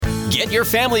Get your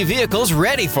family vehicles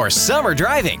ready for summer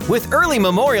driving with early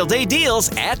Memorial Day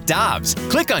deals at Dobbs.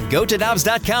 Click on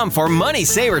GoToDobbs.com for money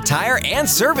saver tire and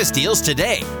service deals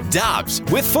today. Dobbs,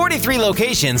 with 43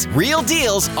 locations, real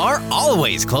deals are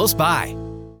always close by.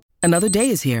 Another day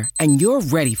is here, and you're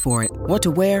ready for it. What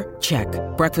to wear? Check.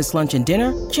 Breakfast, lunch, and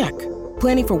dinner? Check.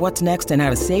 Planning for what's next and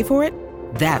how to save for it?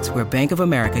 That's where Bank of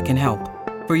America can help.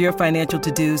 For your financial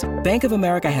to-dos, Bank of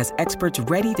America has experts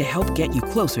ready to help get you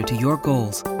closer to your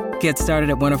goals. Get started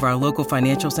at one of our local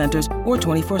financial centers or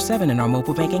 24/7 in our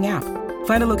mobile banking app.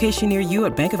 Find a location near you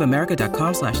at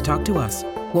bankofamerica.com/talktous.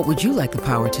 What would you like the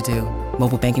power to do?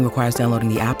 Mobile banking requires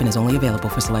downloading the app and is only available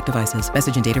for select devices.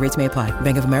 Message and data rates may apply.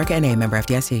 Bank of America N.A., member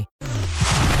FDIC.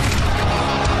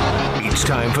 It's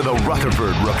time for the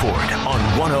Rutherford Report on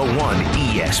 101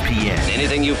 ESPN.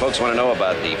 Anything you folks want to know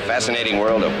about the fascinating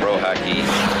world of pro hockey,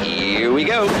 here we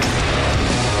go.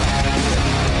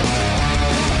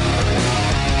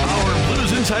 Our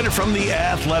Blues insider from The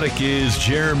Athletic is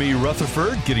Jeremy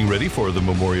Rutherford, getting ready for the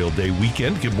Memorial Day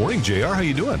weekend. Good morning, JR. How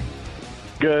you doing?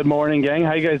 Good morning, gang.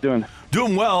 How you guys doing?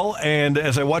 Doing well, and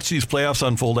as I watch these playoffs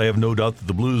unfold, I have no doubt that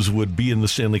the Blues would be in the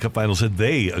Stanley Cup Finals had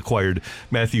they acquired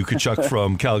Matthew Tkachuk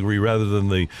from Calgary rather than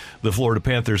the Florida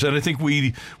Panthers. And I think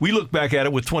we look back at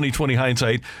it with 20/20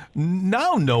 hindsight,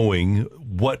 now knowing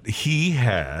what he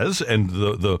has and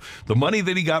the money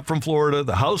that he got from Florida,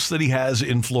 the house that he has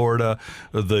in Florida,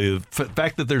 the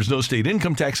fact that there's no state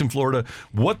income tax in Florida,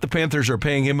 what the Panthers are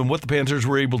paying him and what the Panthers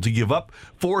were able to give up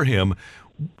for him.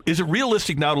 Is it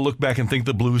realistic now to look back and think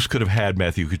the Blues could have had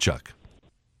Matthew Tkachuk?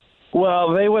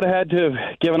 Well, they would have had to have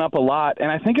given up a lot,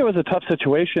 and I think it was a tough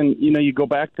situation. You know, you go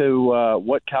back to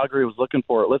what Calgary was looking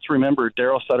for. Let's remember,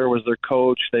 Daryl Sutter was their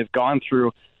coach. They've gone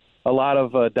through a lot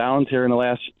of downs here in the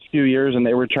last few years, and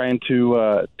they were trying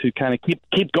to kind of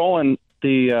keep going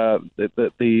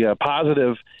the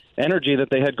positive energy that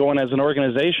they had going as an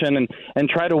organization and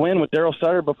try to win with Daryl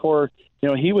Sutter before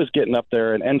he was getting up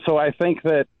there. And so I think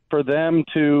that for them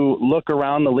to look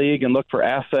around the league and look for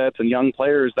assets and young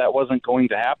players, that wasn't going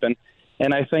to happen.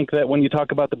 And I think that when you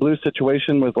talk about the Blues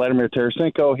situation with Vladimir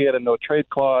Tarasenko, he had a no-trade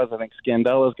clause. I think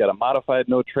Scandella's got a modified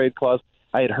no-trade clause.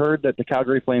 I had heard that the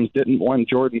Calgary Flames didn't want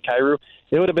Jordan Kyrou.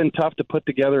 It would have been tough to put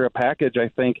together a package, I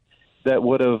think, that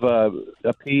would have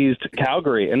appeased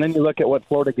Calgary. And then you look at what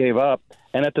Florida gave up.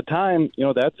 And at the time,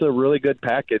 that's a really good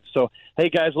package. So, hey,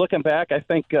 guys, looking back, I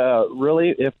think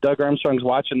really if Doug Armstrong's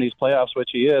watching these playoffs,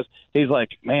 which he is, he's like,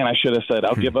 man, I should have said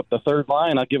I'll give up the third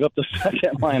line. I'll give up the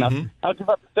second line. I'll give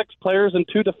up 6 players and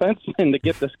 2 defensemen to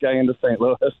get this guy into St.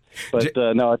 Louis. But,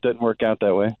 no, it didn't work out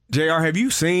that way. JR, have you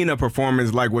seen a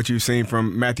performance like what you've seen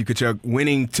from Matthew Tkachuk,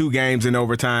 winning 2 games in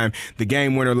overtime, the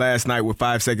game winner last night with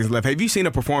 5 seconds left? Have you seen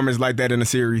a performance like that in a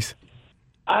series?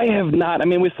 I have not. I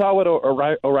mean, we saw what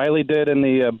O'Reilly did in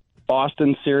the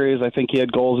Boston series. I think he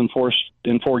had goals in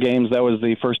 4 games. That was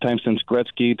the first time since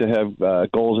Gretzky to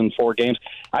have goals in 4 games.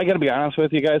 I got to be honest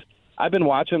with you guys. I've been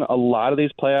watching a lot of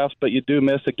these playoffs, but you do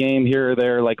miss a game here or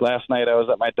there. Like last night, I was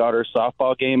at my daughter's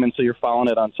softball game, and so you're following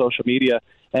it on social media.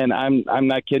 And I'm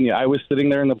not kidding you. I was sitting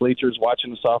there in the bleachers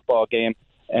watching the softball game,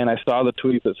 and I saw the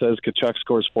tweet that says Tkachuk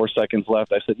scores 4 seconds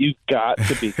left. I said, you've got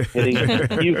to be kidding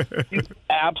me. You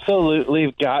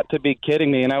absolutely got to be kidding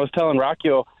me. And I was telling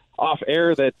Rockio off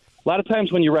air that a lot of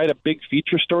times when you write a big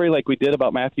feature story like we did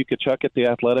about Matthew Tkachuk at The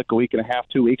Athletic a week and a half,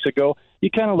 2 weeks ago, you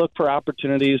kind of look for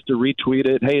opportunities to retweet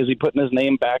it. Hey, is he putting his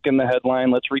name back in the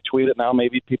headline? Let's retweet it now.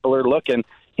 Maybe people are looking.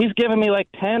 He's given me like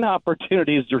 10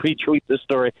 opportunities to retweet this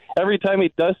story. Every time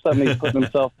he does something, he's putting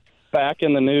himself back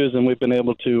in the news, and we've been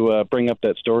able to bring up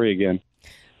that story again.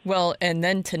 Well, and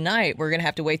then tonight we're going to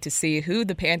have to wait to see who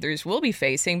the Panthers will be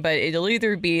facing, but it'll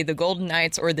either be the Golden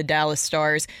Knights or the Dallas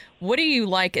Stars. What do you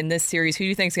like in this series? Who do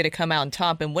you think is going to come out on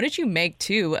top? And what did you make,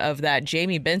 too, of that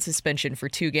Jamie Benn suspension for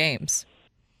 2 games?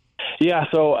 Yeah,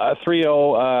 so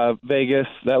 3-0 Vegas.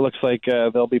 That looks like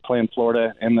they'll be playing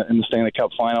Florida in the Stanley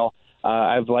Cup final.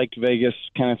 I've liked Vegas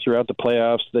kind of throughout the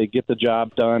playoffs. They get the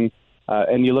job done.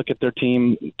 And you look at their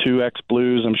team, 2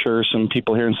 ex-Blues. I'm sure some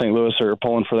people here in St. Louis are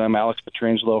pulling for them. Alex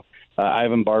Pietrangelo,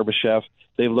 Ivan Barbashev.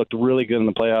 They've looked really good in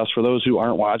the playoffs. For those who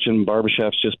aren't watching,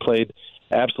 Barbashev's just played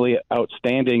absolutely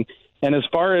outstanding. And as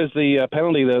far as the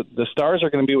penalty, the Stars are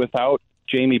going to be without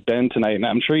Jamie Benn tonight. And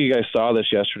I'm sure you guys saw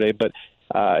this yesterday, but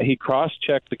he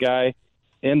cross-checked the guy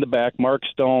in the back, Mark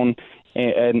Stone,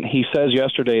 and he says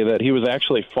yesterday that he was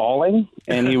actually falling,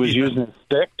 and he was using his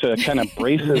stick to kind of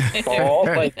brace his fall.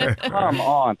 Like, come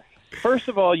on. First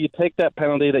of all, you take that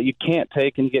penalty that you can't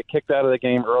take, and you get kicked out of the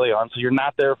game early on, so you're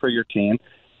not there for your team.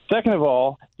 Second of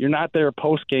all, you're not there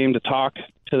post-game to talk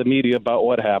to the media about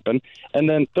what happened. And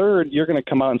then third, you're going to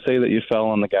come out and say that you fell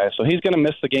on the guy. So he's going to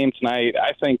miss the game tonight.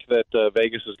 I think that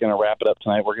Vegas is going to wrap it up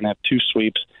tonight. We're going to have 2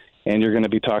 sweeps, and you're going to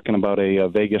be talking about a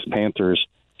Vegas Panthers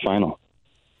final.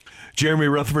 Jeremy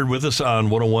Rutherford with us on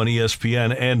 101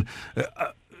 ESPN. And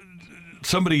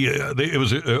it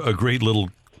was a great little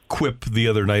quip the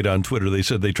other night on Twitter. They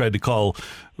said they tried to call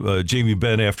Jamie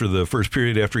Benn after the first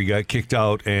period after he got kicked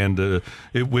out, and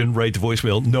it went right to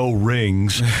voicemail. No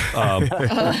rings.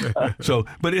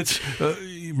 But it's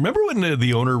remember when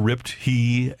the owner ripped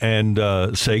he and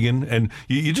Sagan, and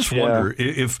you just wonder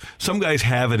if some guys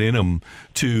have it in them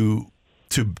to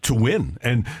win.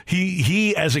 And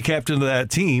he, as a captain of that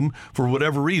team, for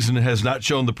whatever reason, has not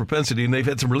shown the propensity, and they've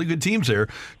had some really good teams there,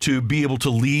 to be able to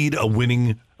lead a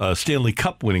winning Stanley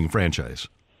Cup winning franchise.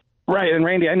 Right, and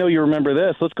Randy, I know you remember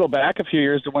this. Let's go back a few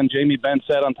years to when Jamie Benn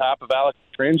sat on top of Alex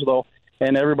Pietrangelo,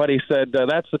 and everybody said,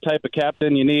 that's the type of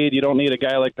captain you need. You don't need a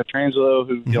guy like Pietrangelo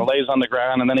who lays on the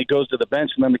ground, and then he goes to the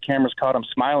bench, and then the cameras caught him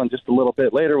smiling just a little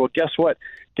bit later. Well, guess what?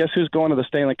 Guess who's going to the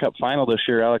Stanley Cup final this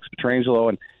year? Alex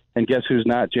Pietrangelo, and guess who's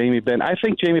not? Jamie Benn. I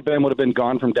think Jamie Benn would have been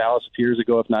gone from Dallas a few years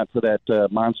ago if not for that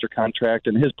monster contract,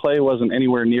 and his play wasn't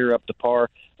anywhere near up to par.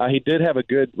 He did have a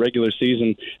good regular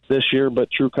season this year,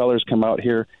 but true colors come out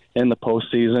here in the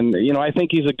postseason. I think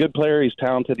he's a good player. He's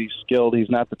talented. He's skilled. He's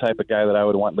not the type of guy that I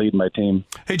would want leading my team.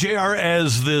 Hey, JR,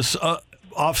 as this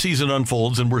offseason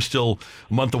unfolds, and we're still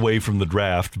a month away from the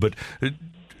draft, but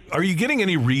are you getting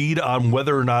any read on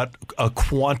whether or not a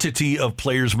quantity of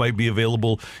players might be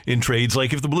available in trades?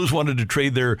 Like if the Blues wanted to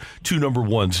trade their 2 number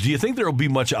ones, do you think there will be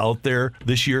much out there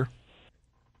this year?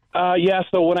 Yeah,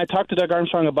 so when I talked to Doug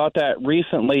Armstrong about that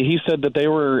recently, he said that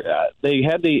they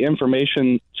had the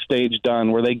information stage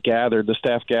done where the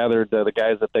staff gathered the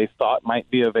guys that they thought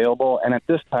might be available. And at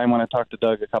this time, when I talked to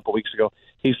Doug a couple weeks ago,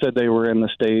 he said they were in the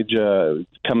stage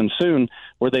coming soon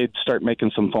where they'd start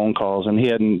making some phone calls, and he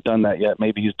hadn't done that yet.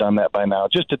 Maybe he's done that by now,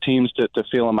 just to teams to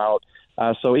feel them out.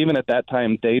 So even at that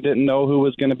time, they didn't know who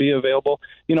was going to be available.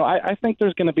 I think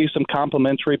there's going to be some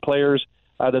complementary players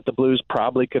that the Blues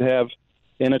probably could have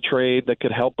in a trade that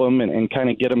could help them and kind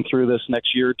of get them through this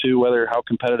next year or two, how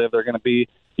competitive they're going to be.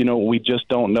 We just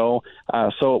don't know.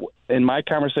 So in my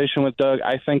conversation with Doug,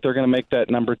 I think they're going to make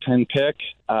that number 10 pick.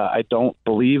 I don't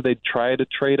believe they'd try to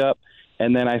trade up.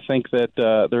 And then I think that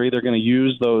they're either going to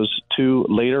use those 2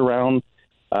 later round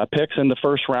picks in the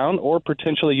first round or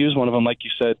potentially use one of them, like you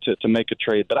said, to make a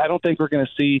trade. But I don't think we're going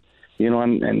to see,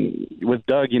 and with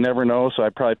Doug, you never know, so I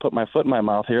probably put my foot in my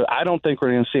mouth here. I don't think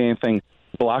we're going to see anything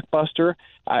blockbuster.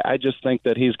 I just think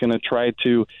that he's going to try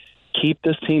to keep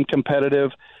this team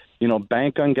competitive,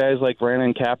 bank on guys like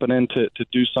Brandon Kapanen to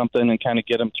do something and kind of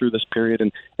get them through this period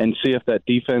and see if that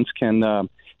defense can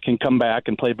come back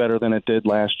and play better than it did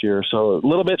last year. So a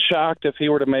little bit shocked if he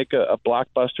were to make a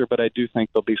blockbuster, but I do think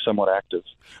they'll be somewhat active.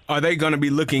 Are they going to be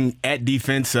looking at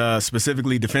defense,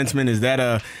 specifically defensemen? Is that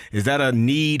a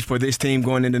need for this team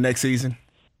going into next season?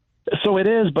 So it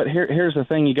is, but here's the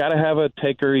thing. You got to have a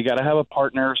taker. You got to have a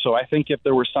partner. So I think if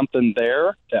there was something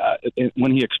there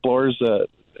when he explores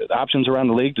options around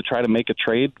the league to try to make a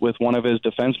trade with one of his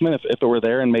defensemen, if it were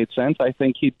there and made sense, I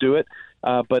think he'd do it.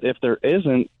 But if there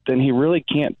isn't, then he really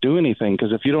can't do anything,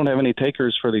 because if you don't have any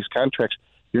takers for these contracts,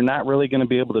 you're not really going to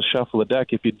be able to shuffle the deck.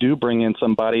 If you do bring in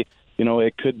somebody,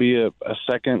 it could be a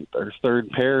second or third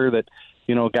pair that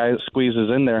guy squeezes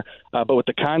in there. But with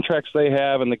the contracts they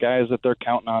have and the guys that they're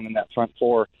counting on in that front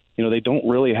 4, they don't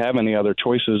really have any other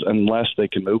choices unless they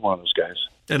can move one of those guys.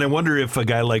 And I wonder if a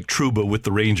guy like Trouba with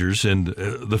the Rangers, and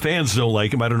the fans don't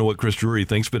like him. I don't know what Chris Drury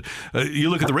thinks, but you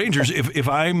look at the Rangers. If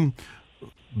I'm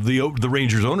the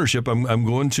Rangers ownership, I'm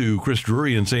going to Chris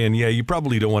Drury and saying, yeah, you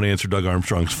probably don't want to answer Doug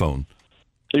Armstrong's phone.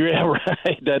 Yeah,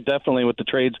 right. That definitely with the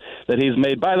trades that he's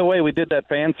made. By the way, we did that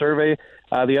fan survey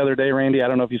the other day, Randy. I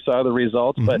don't know if you saw the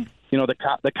results, but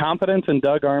the confidence in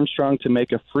Doug Armstrong to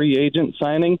make a free agent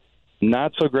signing,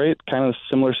 not so great. Kind of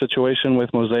similar situation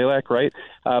with Mozeliak, right?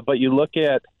 But you look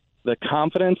at the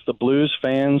confidence the Blues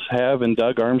fans have in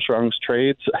Doug Armstrong's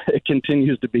trades, it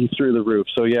continues to be through the roof.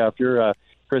 So yeah, if you're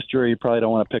Chris Drury, you probably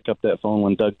don't want to pick up that phone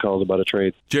when Doug calls about a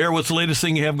trade. JR, what's the latest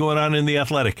thing you have going on in The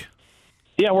Athletic?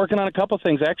 Yeah, working on a couple of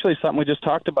things. Actually, something we just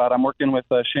talked about. I'm working with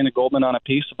Shayna Goldman on a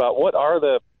piece about what are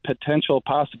the potential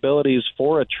possibilities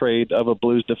for a trade of a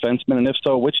Blues defenseman, and if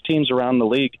so, which teams around the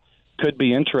league could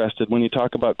be interested. When you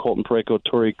talk about Colton Parayko,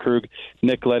 Torrey Krug,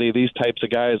 Nick Leddy, these types of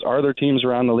guys, are there teams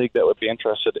around the league that would be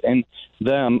interested in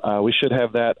them? We should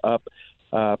have that up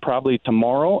probably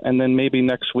tomorrow, and then maybe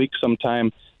next week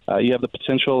sometime You have the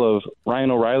potential of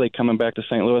Ryan O'Reilly coming back to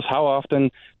St. Louis. How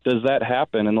often does that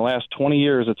happen? In the last 20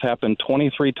 years, it's happened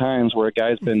 23 times where a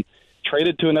guy's been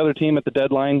traded to another team at the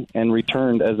deadline and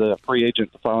returned as a free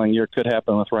agent the following year. Could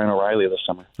happen with Ryan O'Reilly this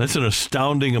summer. That's an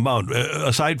astounding amount.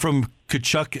 Aside from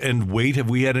Tkachuk and Waite, have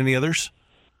we had any others?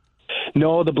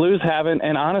 No, the Blues haven't,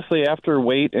 and honestly, after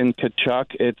Waite and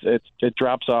Tkachuk, it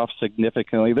drops off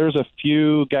significantly. There's a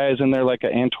few guys in there like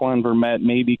Antoine Vermette,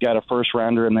 maybe got a first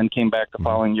rounder and then came back the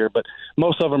following year, but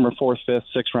most of them are 4th, 5th,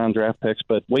 6th round draft picks.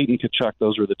 But Waite and Tkachuk,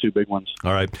 those were the two big ones.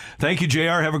 All right, thank you,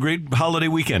 JR. Have a great holiday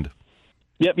weekend.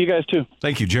 Yep, you guys too.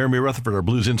 Thank you, Jeremy Rutherford, our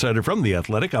Blues insider from The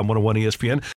Athletic on 101 ESPN.